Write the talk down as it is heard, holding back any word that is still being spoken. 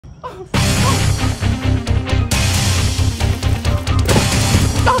What's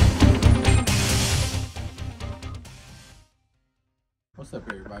up,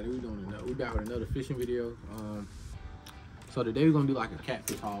 everybody? We back with another fishing video. So today we're gonna do like a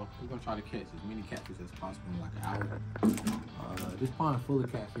catfish haul. We're gonna try to catch as many catfish as possible in like an hour. This pond full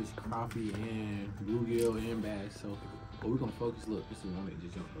of catfish, crappie and bluegill and bass. So we're gonna focus. Look, this is one that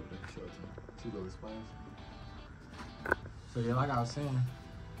just jumped over there. Show it to me. See those splash? So yeah, like I was saying,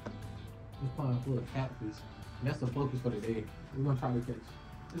 this pond full of catfish. And that's the focus for today. We're gonna try to catch.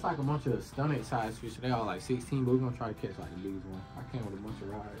 It's like a bunch of stunted size fish. They all like 16, but we're gonna try to catch like the biggest one. I came with a bunch of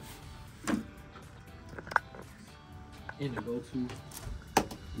rods. In the go-to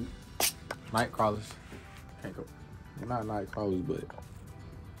night crawlers. Can't go. Well, not night crawlers, but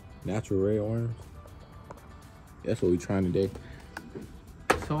natural red worms. That's what we're trying today.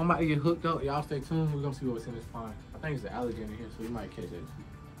 So I'm about to get hooked up. Y'all stay tuned. We're gonna see what's in this pond. I think it's an alligator in here, so we might catch it.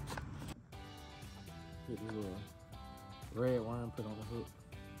 Get this little red worm put on the hook.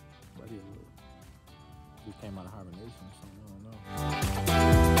 Right here, look. Just came out of hibernation or something, I don't know.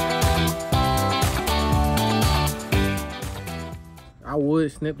 I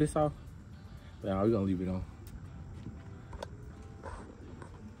would snip this off, but nah, we're gonna leave it on.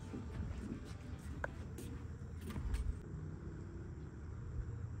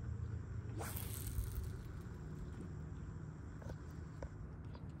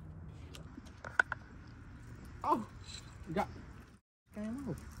 Oh, got came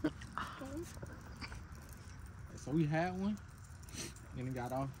off. So we had one, and it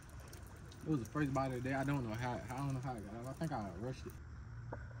got off. It was the first bite of the day. I don't know how it got off. I think I rushed it.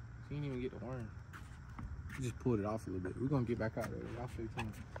 She didn't even get the worm. She just pulled it off a little bit. We're gonna get back out there. Y'all stay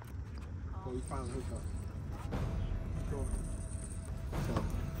tuned. So we finally hooked up. Cool. So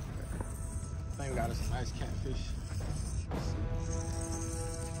I think we got us some nice catfish.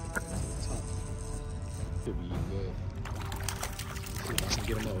 Could be eating good. Let's see if I can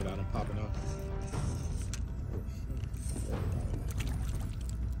get them up without them popping off.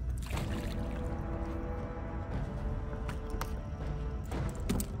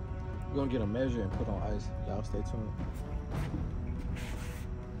 We're gonna get a measure and put on ice. Y'all stay tuned.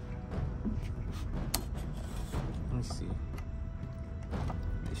 Let's see.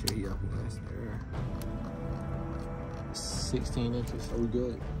 Make sure he up nice there. 16 inches, so we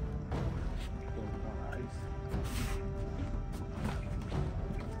good.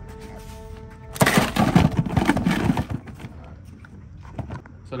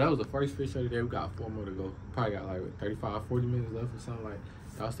 So that was the first fish of the day. We got 4 more to go. Probably got like 35, 40 minutes left or something like that.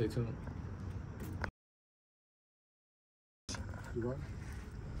 Y'all stay tuned. You what?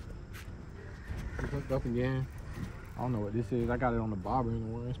 We hooked up again. I don't know what this is. I got it on the bobber in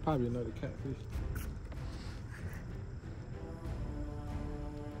the worm. It's probably another catfish.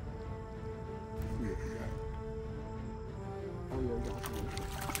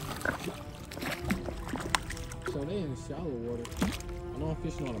 So they in shallow water. I know I'm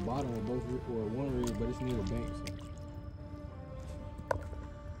fishing on the bottom with both or one rig, but it's near the bank.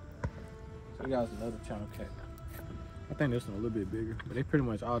 So we got another channel cat. I think this one a little bit bigger, but they pretty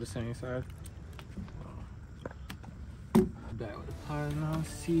much all the same size. Back with the pot now.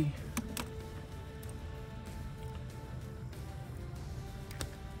 See.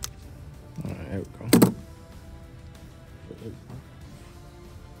 All right, there we go.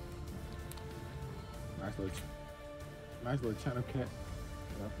 Nice little channel cat.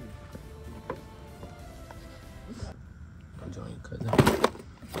 I'll join your cousin.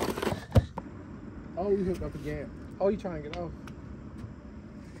 Oh, we hooked up again. Oh, you trying to get off?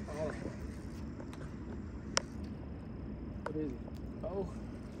 Oh. What is it? Oh.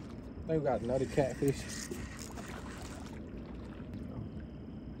 I think we got another catfish.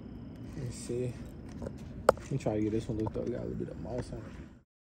 Let's see. Let me try to get this one looked up. We got a little bit of moss on it.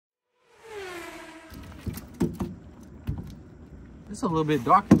 It's a little bit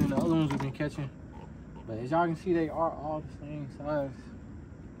darker than the other ones we've been catching. But as y'all can see, they are all the same size.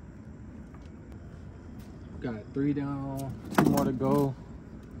 Got 3 down, 2 more to go.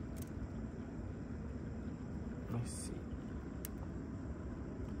 Let's see.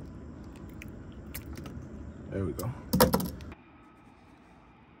 There we go.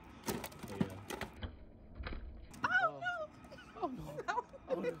 Oh no! Oh no!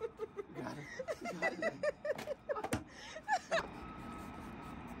 Oh, no. Got it. Got it.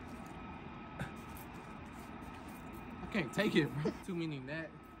 I can't take it, bro. Too many gnats,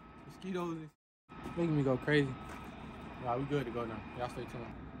 mosquitoes, making me go crazy. Nah, we good to go now. Y'all stay tuned.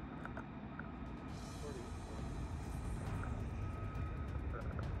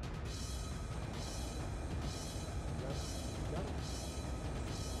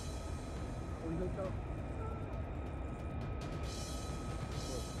 hooked up?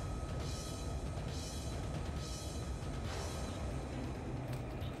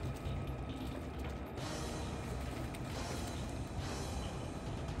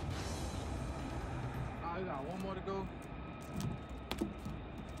 We got one more to go.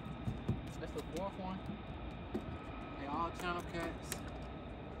 That's the fourth one. They all channel cats.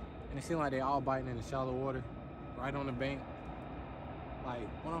 And it seems like they all biting in the shallow water, right on the bank. Like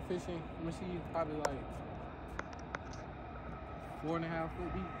when I'm fishing, let me see, probably like 4.5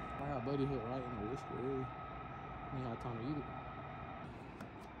 foot deep. I got buddy hook right in the whisker area. I ain't had time to eat it.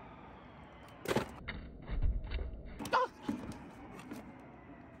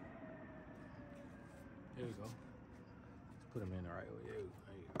 There we go. Let's put him in the right way. There we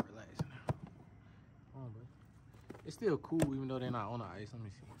go. Relax now. Come on, bro. It's still cool even though they're not on the ice. Let me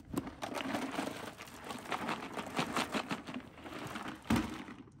see.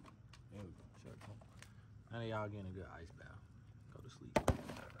 There we go. Sure. Now that y'all getting a good ice bath. Go to sleep.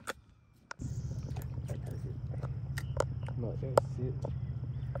 That's it. Look, that's it.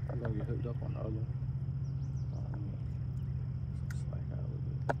 We're gonna get hooked up on the other one.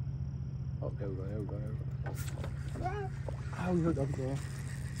 Oh, there we go, there we go, there we go. Ah, we hooked up again.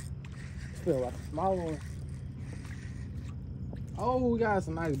 Feel like a small one. Oh, we got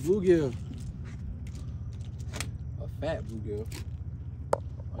some nice bluegill. A fat bluegill.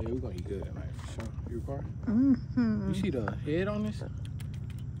 Oh yeah, we're gonna eat good tonight for sure. You record? Mm-hmm. You see the head on this?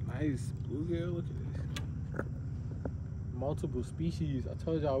 Nice bluegill, look at this. Multiple species. I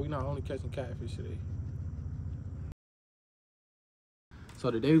told y'all we're not only catching catfish today. So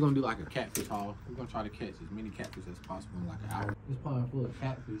today we're gonna do like a catfish haul. We're gonna try to catch as many catfish as possible in like an hour. This pond full of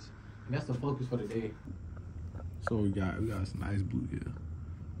catfish, and that's the focus for the day. So we got some nice bluegill.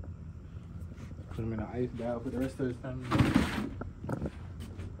 Put them in the ice bag for the rest of his family.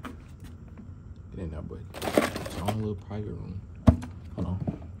 Get in there, buddy. It's your own little private room. Hold on.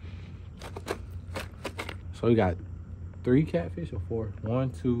 So we got 3 catfish or 4? 1,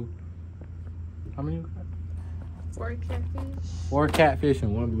 2. How many we got? 4 catfish. 4 catfish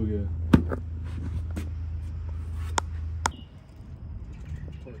and 1 bluegill.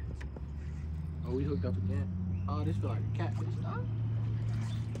 Oh, we hooked up again. Oh, this feel like a catfish. Huh?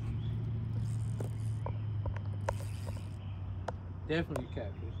 Definitely a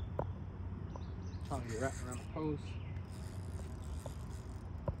catfish. Trying to get wrapped around the post.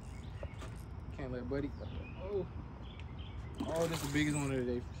 Can't let buddy go. Oh. Oh, this is the biggest one of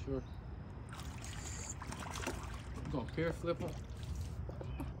the day for sure. We're gonna pair flip them.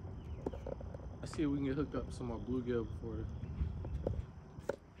 Let's see if we can get hooked up with some more bluegill before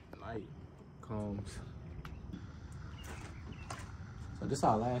the night comes. So this is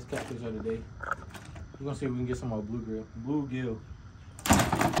our last catfish of the day. We're gonna see if we can get some more bluegill.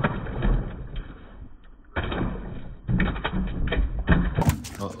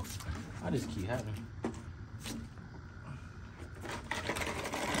 Uh-oh. I just keep having.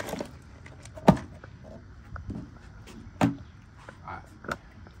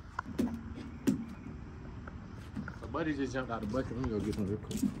 Buddy just jumped out the bucket. Let me go get him real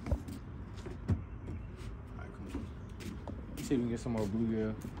quick. Alright, come on. Let's see if we can get some more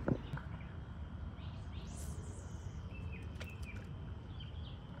bluegill.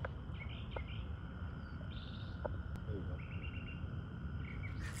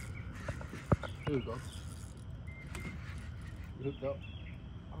 There we go. We hooked up.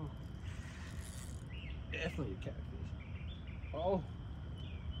 Oh. Definitely a catfish. Oh.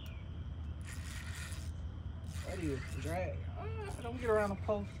 That is drag. Don't get around the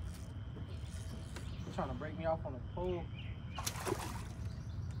post. You're trying to break me off on the pole.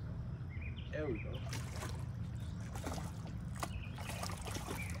 There we go.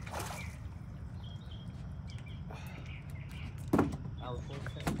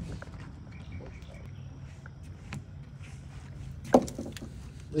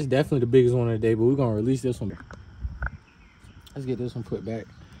 This is definitely the biggest one of the day, but we're gonna release this one. Let's get this one put back.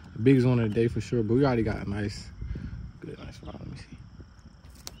 The biggest one of the day for sure, but we already got a nice spot. Let me see.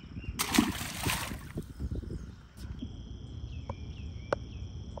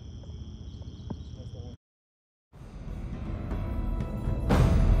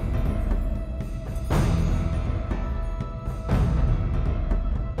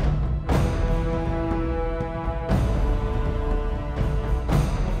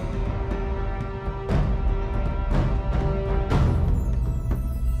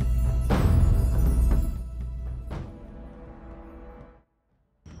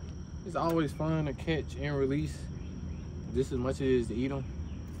 It's always fun to catch and release just as much as it is to eat them.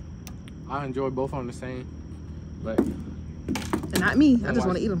 I enjoy both of them the same, but not me. I just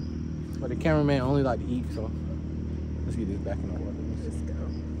want to eat them. But the cameraman only like to eat, so let's get this back in the water. Let's go.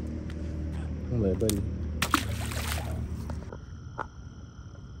 I'm gonna let buddy.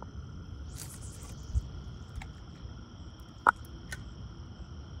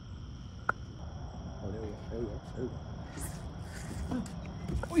 Oh, there we go. There we go.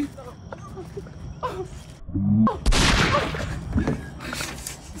 There we go.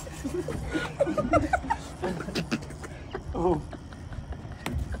 Oh.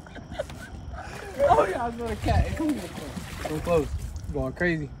 Oh yeah, I saw a cat. Hey, come here. Come close. Going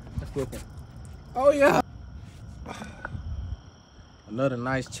crazy. Let's flip it. Oh yeah. Another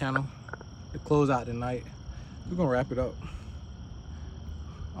nice channel to close out the night. We're gonna wrap it up.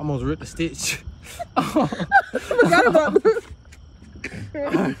 Almost ripped the stitch. I forgot about this.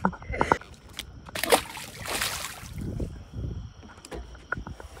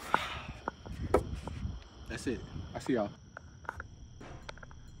 That's it. I see y'all.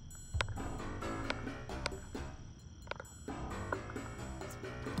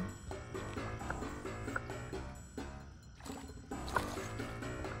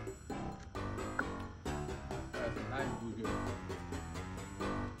 That's a nice bluegill.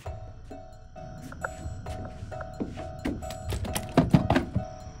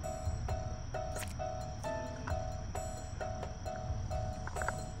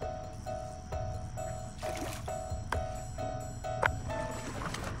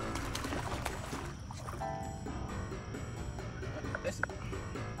 That's it.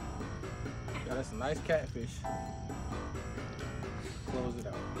 Yeah, that's a nice catfish. Close it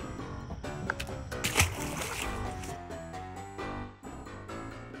out.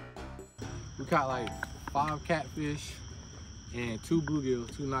 We caught like 5 catfish and 2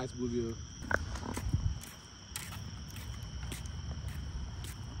 bluegills, 2 nice bluegills.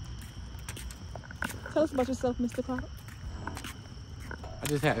 Tell us about yourself, Mr. Clark. I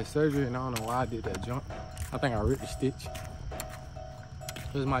just had surgery and I don't know why I did that jump. I think I ripped the stitch.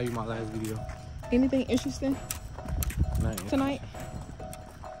 This might be my last video. Anything interesting Nothing. tonight?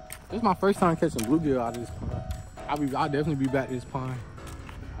 This is my first time catching bluegill out of this pond. I'll definitely be back to this pond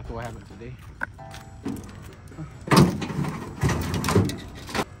after what happened today.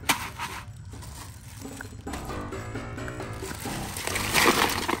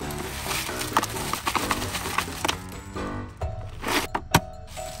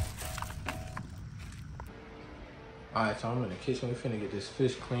 Alright, so I'm in the kitchen. We finna get this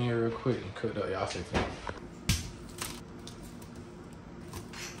fish clean real quick and cooked up. Y'all stay tuned.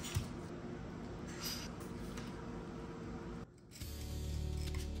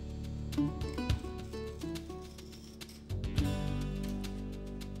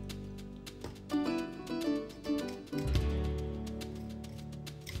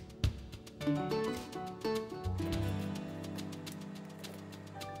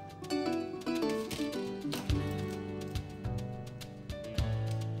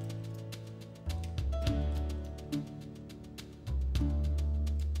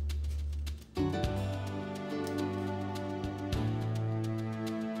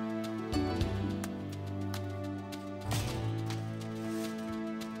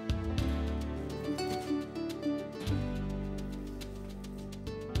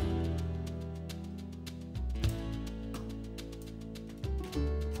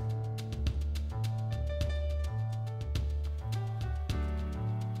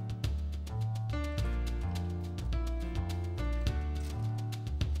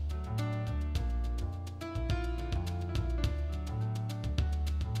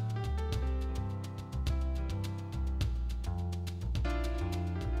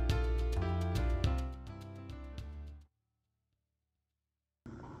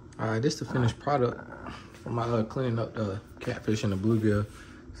 Alright, this is the finished product from my cleaning up the catfish and the bluegill.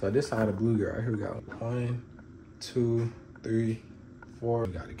 So this side of the bluegill right here, we got 1, 2, 3, 4.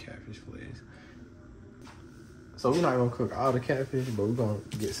 We got the catfish fillets. So we're not gonna cook all the catfish, but we're gonna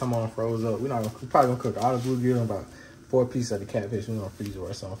get some on froze up. We're probably gonna cook all the bluegill and about 4 pieces of the catfish. We're gonna freeze the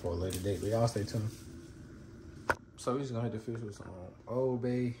rest on for a later date, but y'all stay tuned. So we're just gonna hit the fish with some Old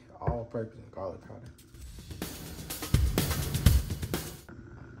Bay, all-purpose, and garlic powder.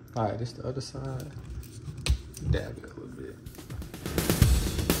 All right, this the other side. Dab it a little bit.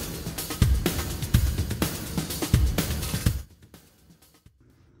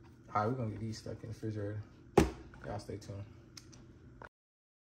 All right, we're gonna get these stuck in the refrigerator. Y'all stay tuned.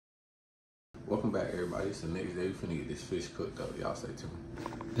 Welcome back, everybody. It's the next day. We're finna get this fish cooked up. Y'all stay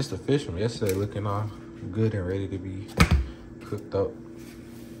tuned. This the fish from yesterday, looking all good and ready to be cooked up.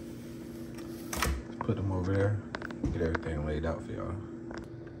 Put them over there. Get everything laid out for y'all.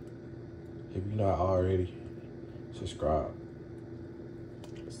 If you're not already, subscribe.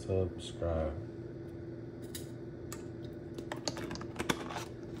 subscribe.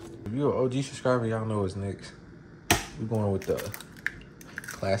 If you're an OG subscriber, y'all know what's next. We're going with the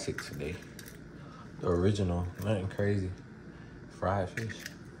classic today. The original, nothing crazy. Fried fish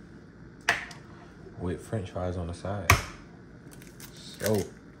with French fries on the side. So,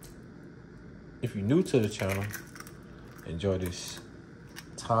 if you're new to the channel, enjoy this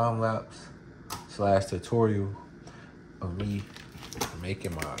time lapse / tutorial of me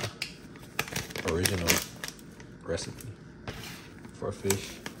making my original recipe for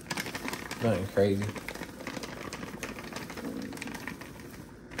fish. Nothing crazy,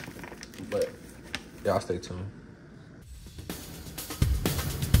 but y'all stay tuned.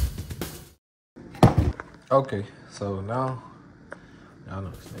 Okay, so now y'all know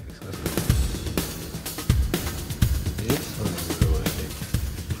what's next. Let's go. This one is a little shaky.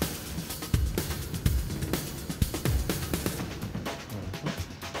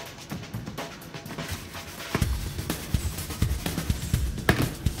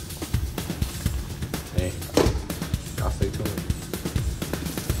 Hey, y'all stay tuned.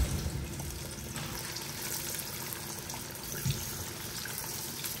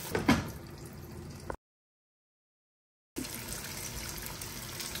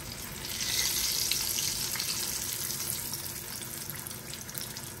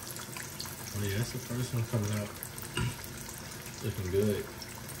 Oh yeah, that's the first one coming out. Looking good.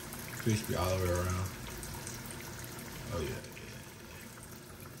 Crispy all the way around. Oh yeah.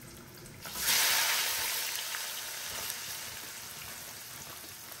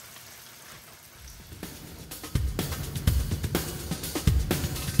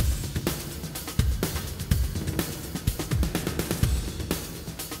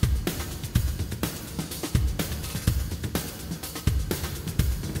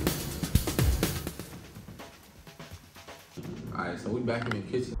 Alright, so we back in the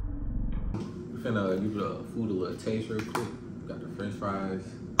kitchen. We finna give the food a little taste real quick. Got the French fries,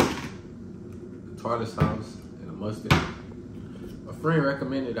 the tartar sauce, and the mustard. A friend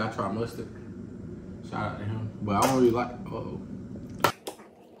recommended I try mustard. Shout out to him. But I don't really like,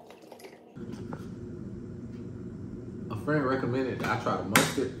 A friend recommended that I try the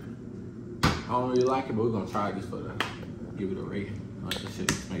mustard. I don't really like it, but we're gonna try it just for the, give it a rating. Like this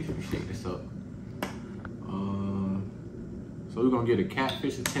shit, make sure we shake this up. So we're gonna get a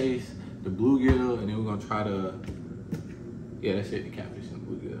catfish a taste, the bluegill, and then we're gonna try the, yeah, that's it, the catfish and the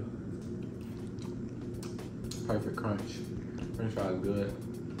bluegill. Perfect crunch. French fries good.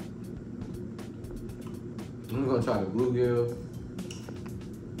 And we're gonna try the bluegill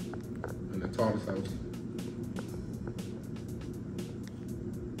and the tartar sauce.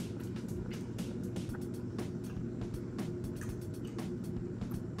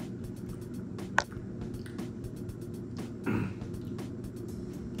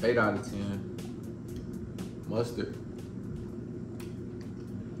 Eight out of 10. Mustard.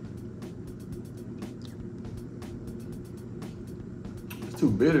 It's too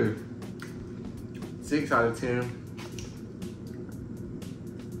bitter. 6 out of 10.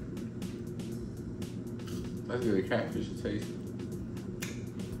 Let's give the catfish a taste.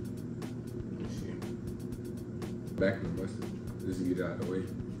 Let's see. Back in the mustard. Just to get it out of the way.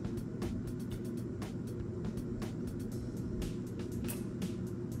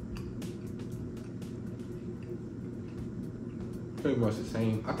 Pretty much the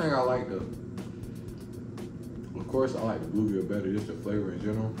same. I think I like the, of course I like the bluegill better, just the flavor in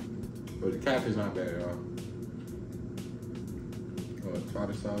general. But the catfish not bad at all.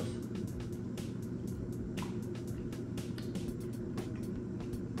 Tartar sauce.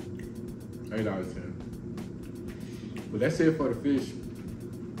 Eight out of 10. But that's it for the fish.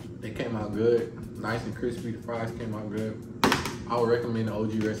 They came out good, nice and crispy. The fries came out good. I would recommend the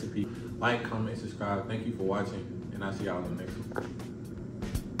OG recipe. Like, comment, subscribe. Thank you for watching. And I'll see y'all in the next one.